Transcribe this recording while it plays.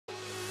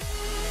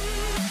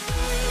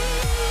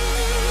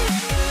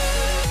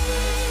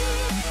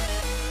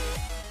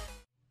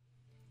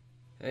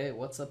Hey,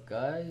 what's up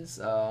guys?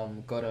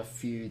 Got a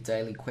few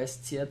daily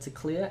quests here to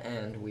clear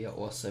and we are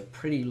also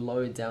pretty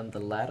low down the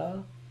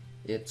ladder.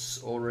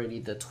 It's already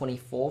the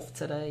 24th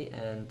today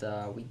and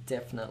we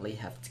definitely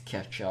have to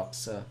catch up,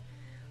 so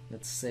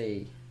let's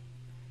see.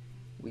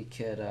 We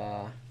could,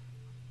 I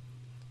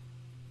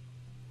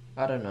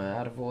don't know,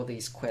 out of all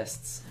these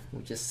quests,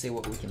 we'll just see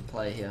what we can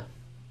play here.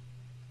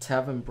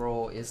 Tavern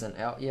Brawl isn't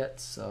out yet,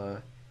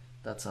 so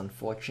that's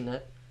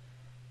unfortunate.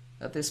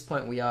 At this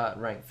point we are at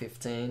rank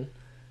 15.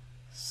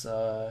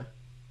 So,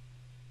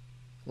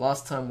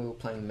 last time we were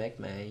playing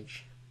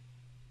Mage,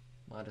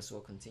 might as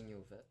well continue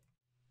with it.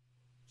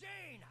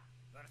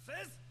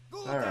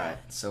 Alright,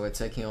 so we're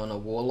taking on a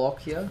Warlock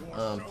here,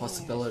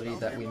 possibility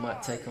that we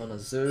might take on a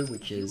Zoo,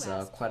 which is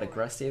quite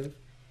aggressive.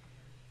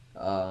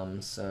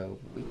 So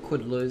we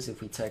could lose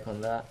if we take on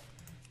that,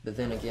 but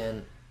then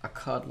again, a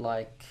card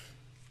like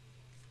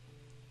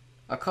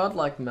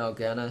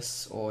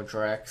Mal'Ganis or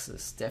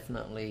Draxus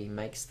definitely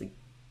makes the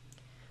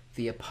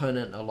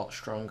opponent a lot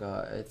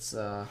stronger. It's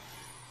a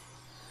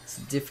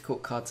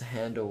difficult card to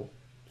handle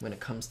when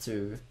it comes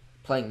to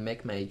playing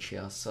Mage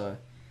here, so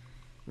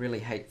really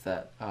hate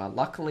that.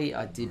 Luckily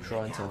I did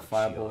draw into a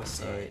Fireball,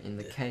 so in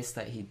the case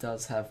that he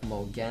does have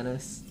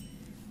Mal'Ganis,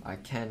 I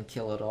can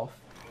kill it off.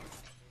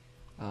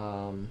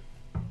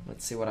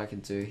 Let's see what I can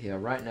do here.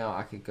 Right now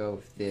I could go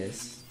with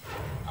this.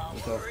 I'll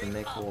go with the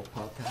Mech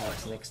Warper.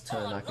 Perhaps next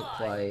turn I could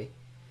play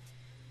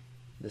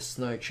the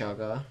Snow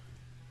Chugger.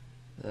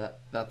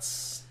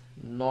 That's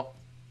not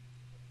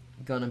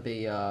gonna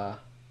be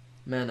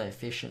mana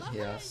efficient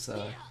here,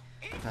 so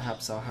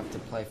perhaps I'll have to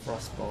play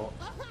Frostbolt.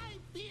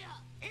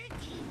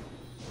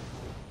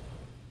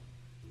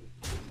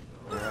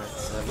 Alright,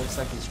 so it looks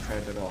like he's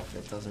traded off.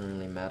 It doesn't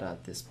really matter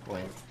at this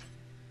point.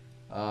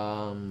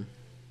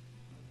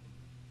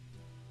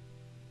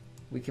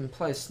 We can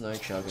play Snow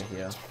Chugger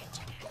here.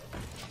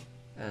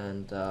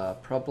 And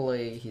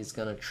probably he's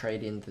gonna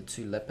trade in the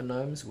two Leper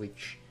Gnomes,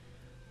 which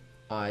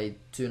I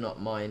do not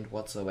mind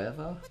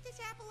whatsoever. Put this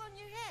apple on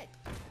your head.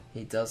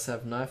 He does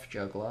have Knife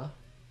Juggler.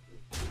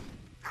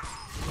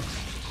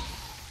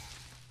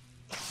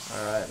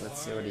 Alright,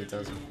 let's see what he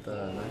does with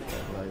the Knife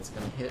Juggler. It's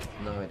gonna hit?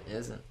 No, it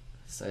isn't.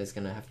 So he's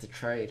gonna have to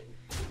trade.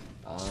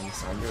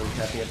 So I'm really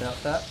happy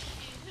about that.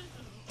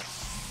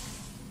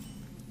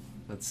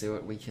 Let's see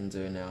what we can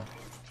do now.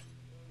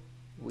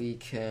 We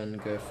can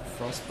go for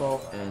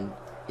Frostbolt, and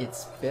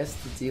it's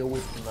best to deal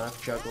with the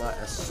Knife Juggler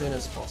as soon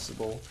as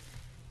possible.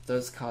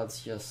 Those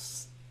cards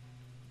just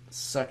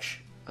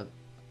such a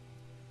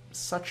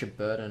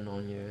burden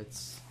on you.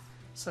 It's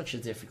such a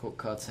difficult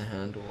card to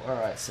handle.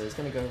 Alright, so he's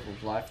gonna go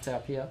with Life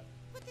Tap here.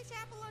 Put this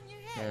apple on your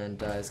head.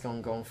 And he's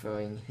going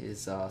for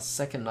his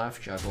second Knife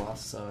Juggler,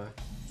 so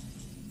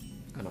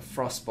I'm gonna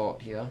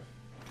Frostbolt here.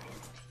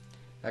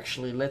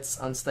 Actually, let's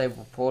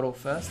Unstable Portal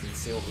first and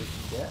see what we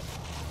can get.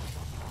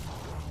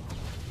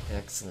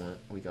 Excellent,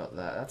 we got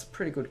that. That's a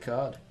pretty good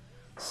card.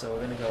 So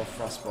we're gonna go with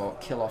Frostbolt,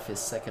 kill off his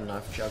second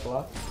Knife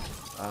Juggler.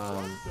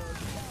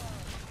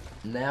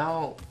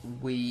 Now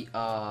we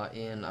are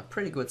in a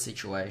pretty good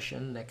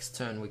situation. Next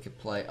turn we could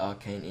play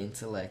Arcane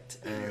Intellect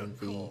and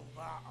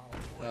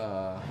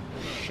the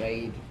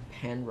Shade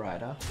Pen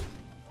Rider.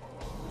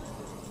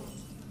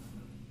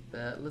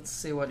 But let's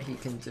see what he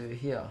can do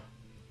here.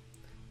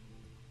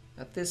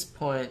 At this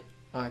point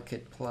I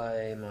could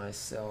play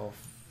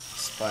myself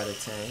Spider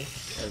Tank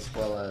as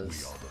well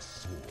as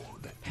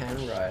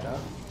Pen Rider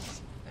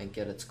and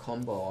get its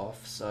combo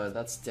off, so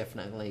that's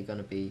definitely going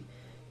to be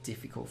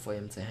difficult for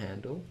him to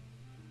handle.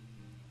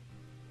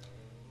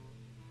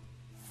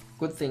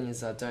 Good thing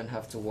is I don't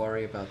have to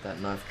worry about that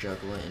Knife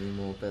Juggler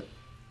anymore, but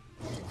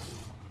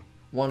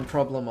one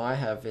problem I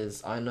have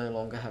is I no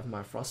longer have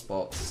my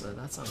Frostbolts, so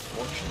that's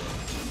unfortunate.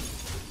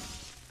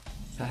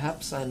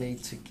 Perhaps I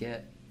need to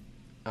get...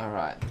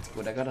 Alright,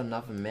 good, I got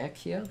another mech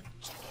here.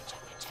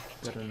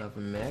 Got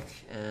another mech,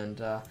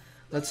 and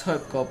let's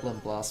hope Goblin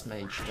Blast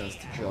Mage does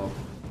the job.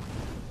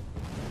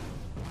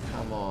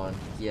 Come on,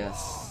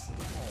 yes.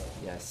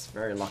 Yes,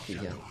 very lucky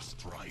here.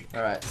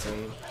 Alright, so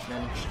we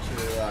managed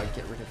to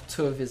get rid of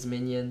two of his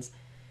minions.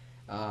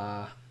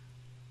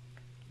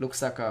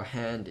 Looks like our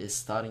hand is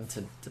starting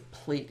to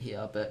deplete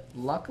here, but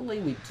luckily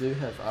we do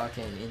have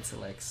Arcane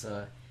Intellect,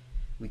 so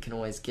we can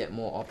always get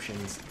more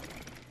options.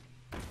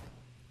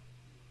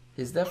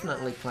 He's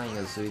definitely playing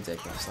a Zoo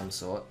deck of some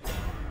sort.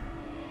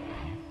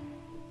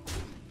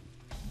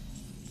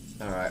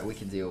 Alright, we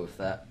can deal with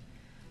that.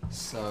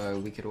 So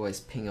we could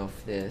always ping off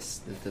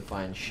this, the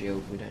Divine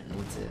Shield. We don't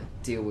need to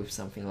deal with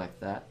something like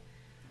that.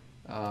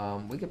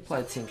 We could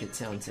play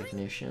Tinkertown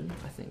Technician.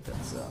 I think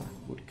that's a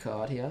good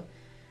card here.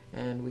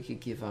 And we could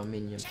give our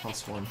minion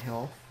 +1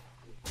 health.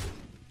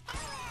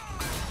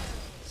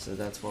 So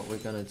that's what we're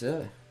gonna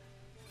do.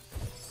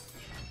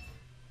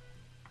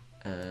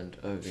 And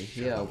over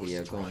here we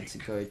are going to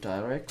go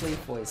directly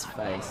for his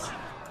face.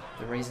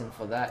 The reason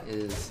for that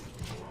is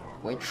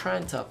we're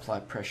trying to apply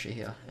pressure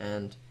here,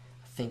 and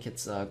I think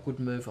it's a good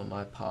move on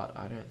my part.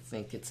 I don't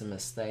think it's a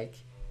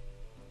mistake.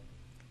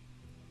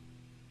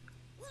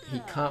 He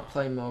can't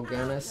play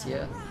Mal'Ganis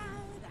yet.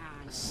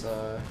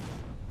 so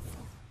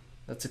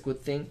that's a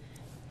good thing.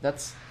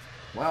 That's,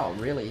 wow,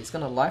 really, he's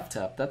gonna life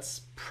tap.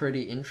 That's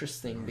pretty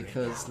interesting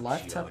because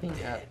life tapping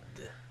at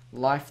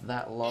life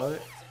that low,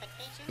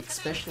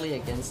 especially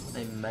against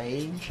a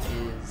mage,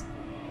 is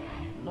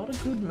not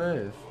a good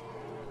move.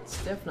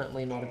 It's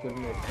definitely not a good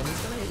move. And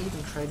he's gonna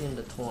even trade in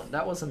the taunt.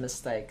 That was a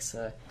mistake,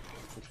 so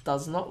it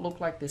does not look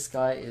like this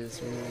guy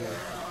is really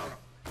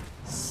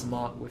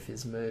smart with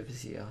his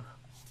moves here.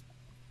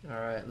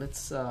 Alright,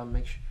 let's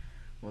make sure.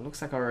 Well, it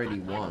looks like I already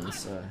won,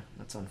 so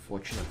that's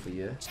unfortunate for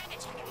you.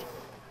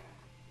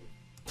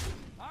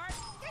 I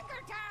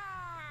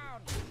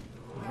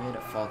made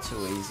it far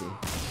too easy.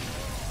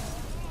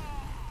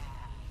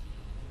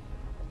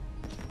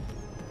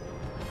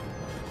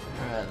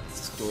 Alright,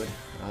 that's good.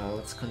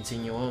 Let's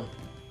continue on.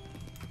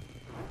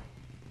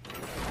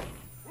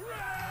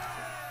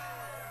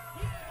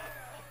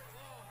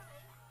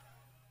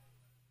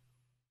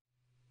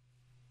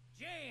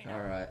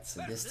 Alright,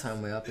 so this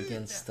time we're up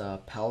against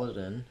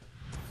Paladin.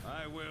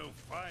 I will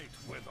fight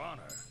with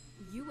honor.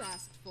 You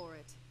asked for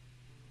it.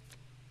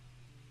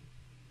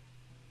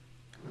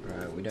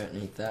 Alright, we don't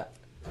need that.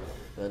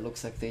 But it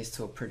looks like these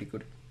two are pretty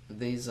good.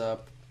 These are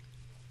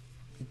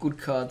good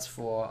cards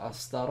for our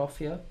start off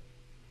here.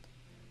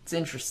 It's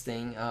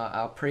interesting,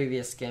 our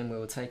previous game we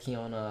were taking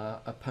on an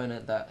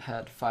opponent that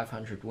had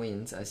 500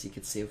 wins, as you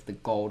could see with the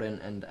golden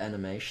and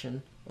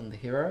animation on the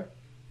hero.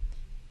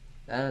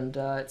 And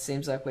it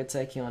seems like we're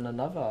taking on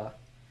another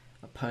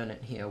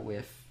opponent here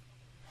with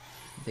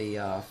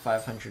the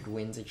 500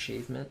 wins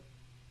achievement.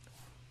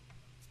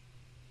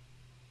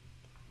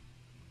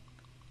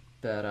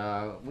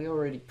 But we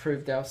already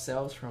proved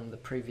ourselves from the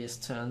previous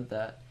turn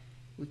that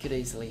we could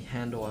easily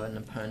handle an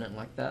opponent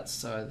like that,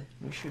 so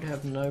we should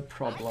have no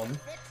problem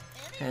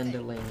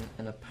handling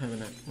an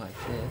opponent like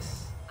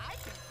this.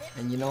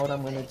 And you know what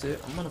I'm going to do?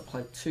 I'm going to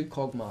play 2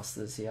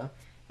 Cogmasters here,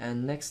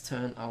 and next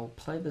turn I will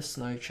play the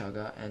Snow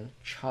Chugger and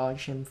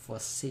charge him for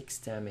 6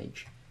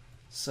 damage.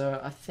 So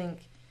I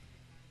think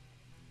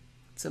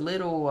it's a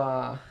little,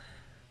 I'm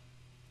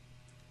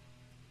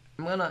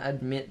going to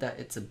admit that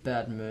it's a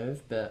bad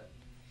move, but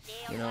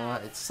you know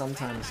what, it's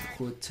sometimes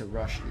good to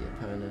rush the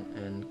opponent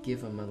and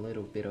give him a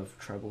little bit of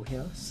trouble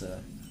here, so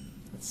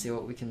let's see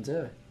what we can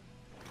do.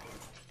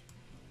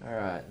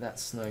 Alright, that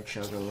Snow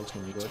Chugger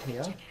looking good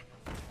here.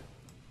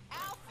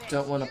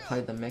 Don't want to play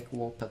the Mech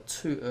Warper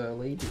too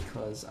early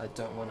because I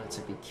don't want it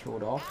to be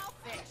killed off.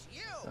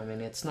 I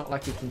mean, it's not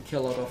like you can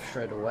kill it off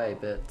straight away,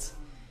 but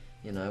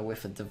you know,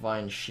 with a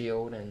Divine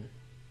Shield and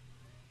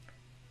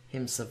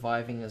him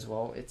surviving as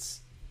well,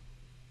 it's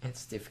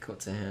difficult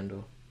to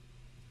handle.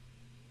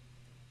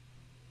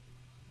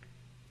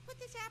 Put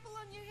this apple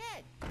on your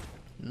head.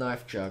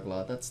 Knife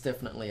Juggler, that's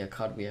definitely a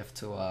card we have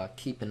to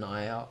keep an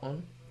eye out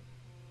on.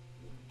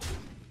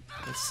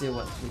 Let's see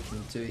what we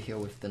can do here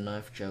with the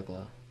Knife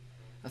Juggler.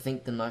 I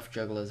think the Knife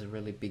Juggler is a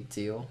really big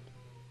deal.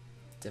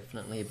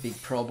 Definitely a big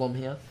problem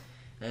here.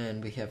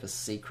 And we have a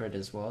secret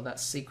as well. That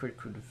secret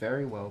could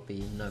very well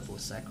be Noble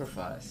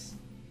Sacrifice.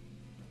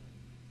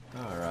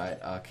 Alright,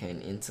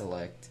 Arcane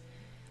Intellect.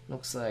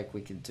 Looks like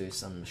we could do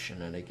some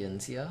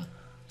shenanigans here.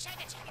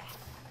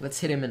 Let's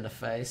hit him in the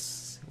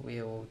face.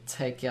 We'll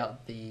take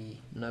out the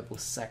Noble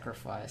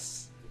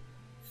Sacrifice.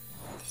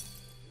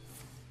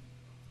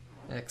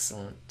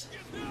 Excellent.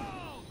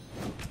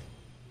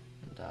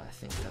 And I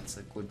think that's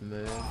a good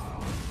move.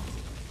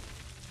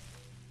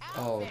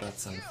 Oh,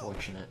 that's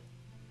unfortunate.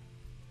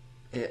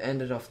 It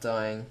ended off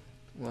dying.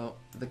 Well,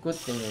 the good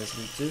thing is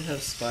we do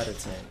have Spider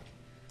Tank,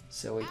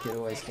 so we could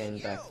always gain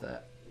back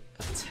that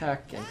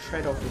attack and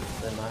trade off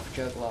with the Knife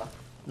Juggler.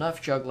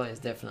 Knife Juggler is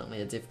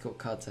definitely a difficult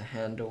card to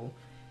handle.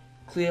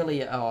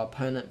 Clearly our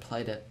opponent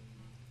played it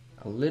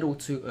a little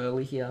too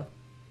early here,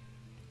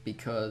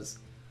 because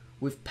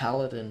with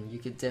Paladin you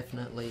could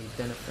definitely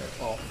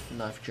benefit off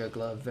Knife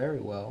Juggler very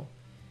well,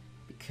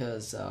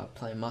 because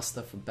play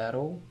Muster for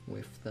battle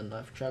with the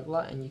Knife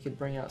Juggler and you could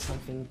bring out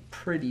something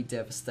pretty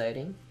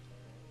devastating.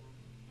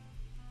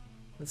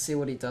 Let's see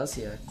what he does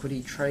here. Could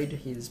he trade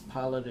his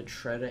piloted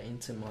Shredder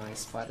into my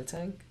Spider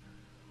Tank?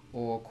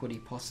 Or could he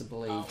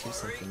possibly do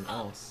something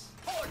else?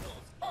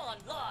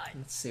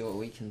 Let's see what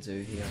we can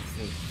do here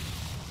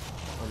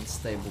with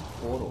Unstable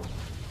Portal.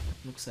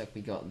 Looks like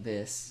we got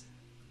this.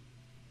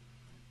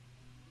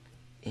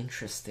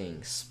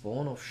 Interesting.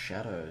 Spawn of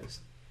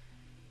Shadows.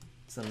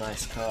 It's a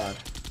nice card.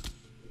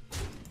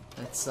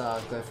 Let's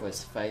go for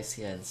his face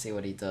here and see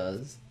what he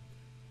does.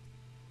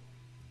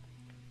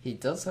 He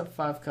does have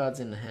 5 cards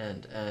in the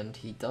hand, and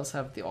he does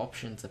have the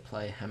option to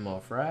play Hammer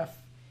of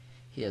Wrath.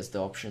 He has the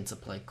option to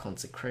play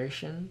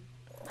Consecration.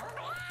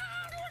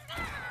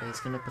 He's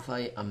going to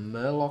play a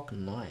Murloc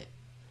Knight.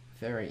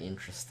 Very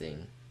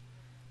interesting.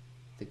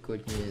 The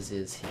good news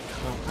is he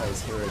can't play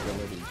his hero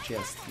ability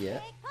just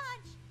yet.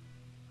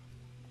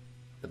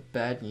 The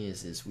bad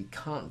news is we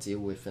can't deal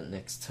with it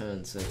next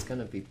turn, so it's going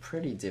to be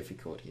pretty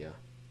difficult here.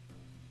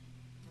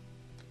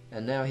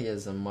 And now he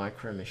has a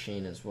Micro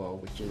Machine as well,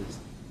 which is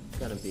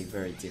going to be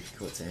very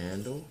difficult to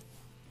handle.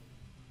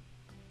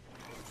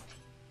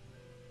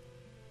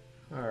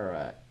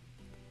 Alright.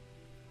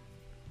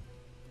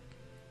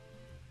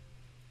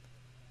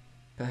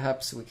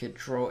 Perhaps we could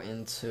draw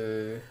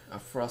into a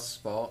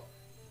Frostbolt.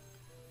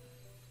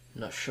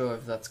 Not sure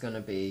if that's going to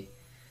be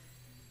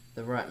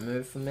the right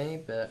move for me,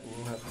 but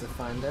we'll have to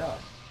find out.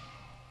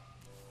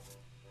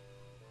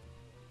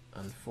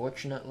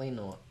 Unfortunately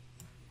not.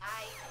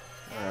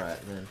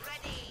 Alright then.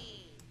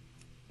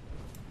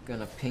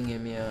 Gonna ping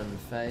him here in the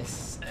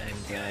face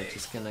and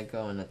just gonna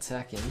go and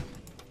attack him.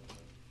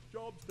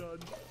 Job's done.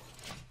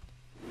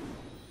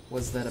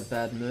 Was that a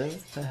bad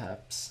move?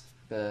 Perhaps,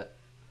 but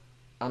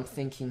I'm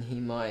thinking he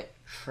might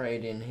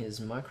trade in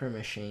his Micro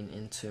Machine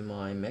into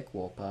my Mech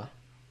Warper.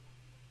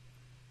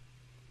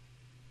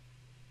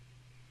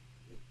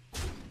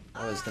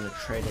 I was gonna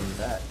trade in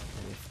that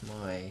with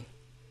my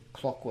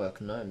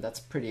Clockwork Gnome. That's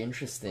pretty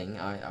interesting.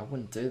 I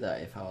wouldn't do that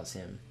if I was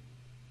him.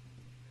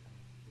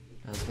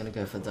 I was gonna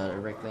go for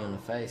directly on the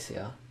face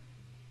here.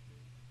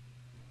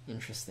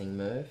 Interesting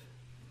move.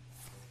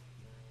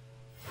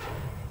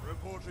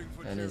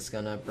 And he's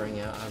gonna bring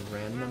out a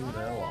random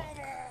Warlock.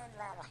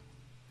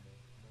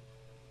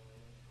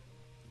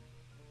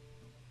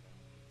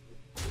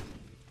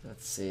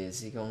 Let's see,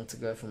 is he going to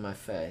go for my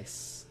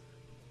face?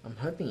 I'm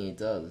hoping he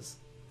does.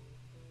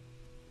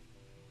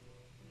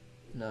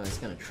 No, he's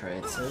gonna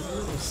trade, so he's a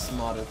little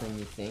smarter than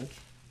you think.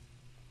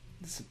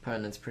 This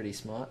opponent's pretty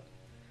smart.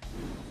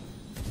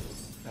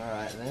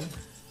 Alright then.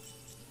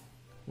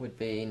 Would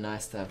be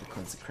nice to have a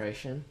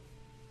Consecration.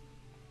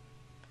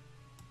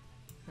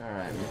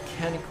 Alright,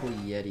 Mechanical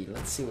Yeti,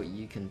 let's see what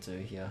you can do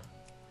here.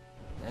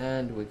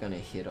 And we're gonna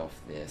hit off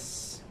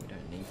this. We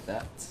don't need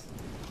that.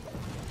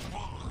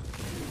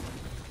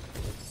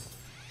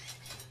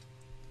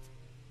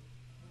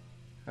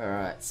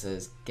 Alright, so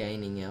it's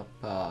gaining up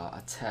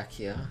attack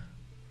here.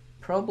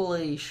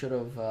 Probably should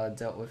have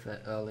dealt with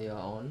it earlier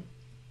on.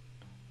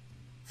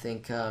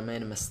 Think I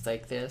made a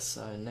mistake there,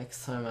 so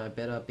next time I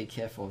better be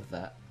careful of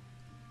that.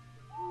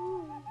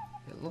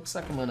 It looks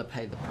like I'm gonna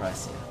pay the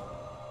price here.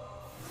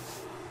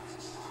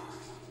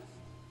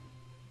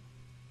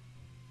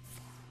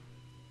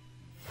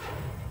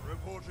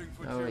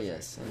 Oh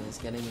yes, and he's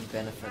getting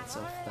benefits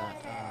off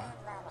that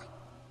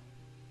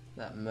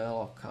that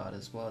Murloc card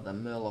as well, the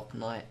Murloc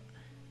Knight.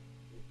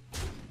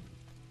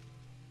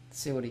 Let's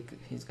see what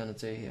he's gonna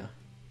do here.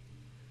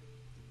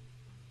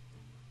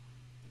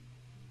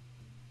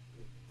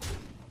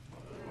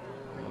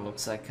 It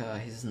looks like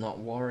he's not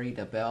worried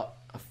about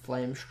a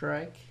Flame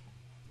Strike.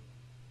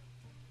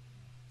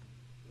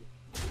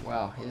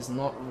 Wow, he's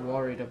not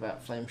worried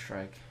about Flame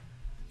Strike.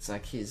 It's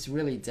like he's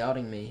really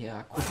doubting me here.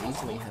 I could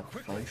easily have a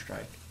Flame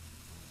Strike.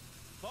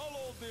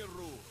 Follow the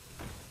rule.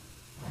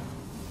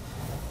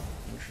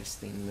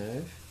 Interesting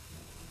move.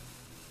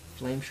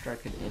 Flame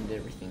Strike could end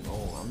everything.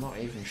 Oh, I'm not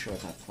even sure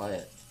if I play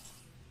it.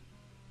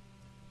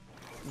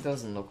 It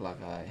doesn't look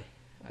like I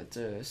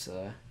do,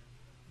 so...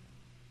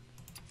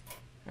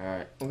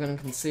 Alright, we're gonna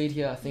concede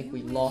here. I think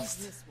we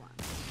lost.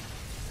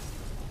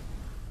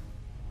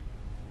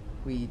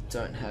 We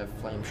don't have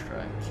Flame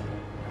Strike.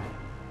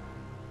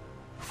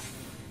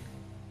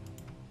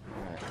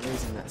 Alright,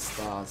 losing that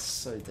star is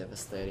so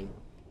devastating.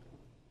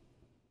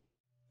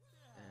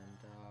 And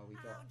we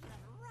got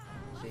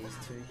these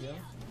two here.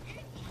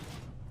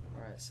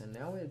 Alright, so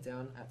now we're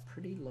down at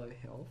pretty low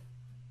health.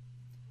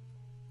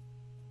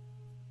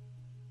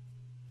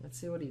 Let's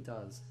see what he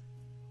does.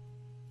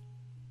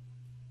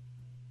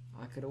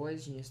 I could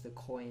always use the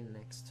coin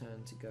next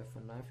turn to go for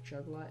Knife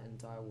Juggler and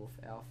Direwolf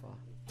Alpha.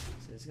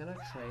 So he's gonna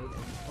trade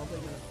and he's probably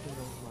gonna put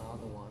off my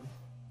other one.